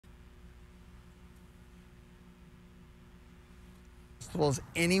festivals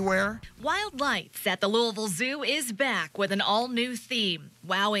anywhere. Wild Lights at the Louisville Zoo is back with an all-new theme,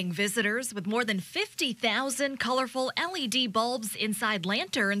 wowing visitors with more than 50,000 colorful LED bulbs inside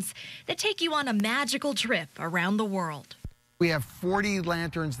lanterns that take you on a magical trip around the world. We have 40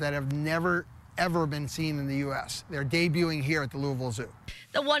 lanterns that have never ever been seen in the U.S. They're debuting here at the Louisville Zoo.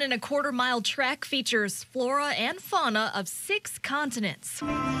 The 1.25 mile trek features flora and fauna of 6 continents.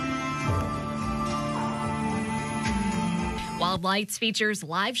 Wild Lights features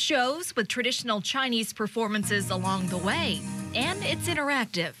live shows with traditional Chinese performances along the way, and it's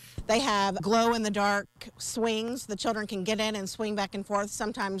interactive. They have glow-in-the-dark swings. The children can get in and swing back and forth.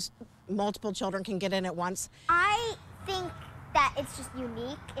 Sometimes multiple children can get in at once. I think that it's just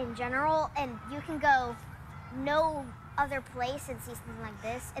unique in general, and you can go no other place and see something like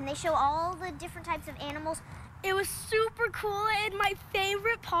this. And they show all the different types of animals. It was super cool, and my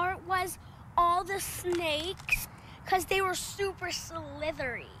favorite part was all the snakes because they were super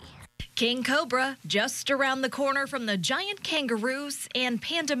slithery. King Cobra, just around the corner from the giant kangaroos and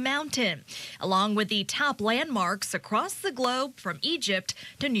Panda Mountain, along with the top landmarks across the globe from Egypt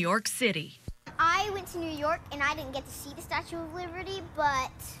to New York City. I went to New York and I didn't get to see the Statue of Liberty,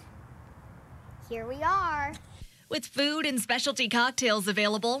 but here we are. With food and specialty cocktails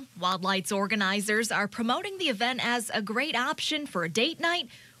available, Wild Lights organizers are promoting the event as a great option for a date night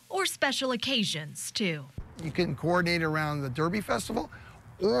or special occasions, too. You can coordinate around the Derby Festival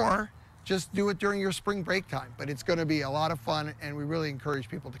or just do it during your spring break time. But it's going to be a lot of fun, and we really encourage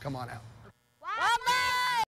people to come on out.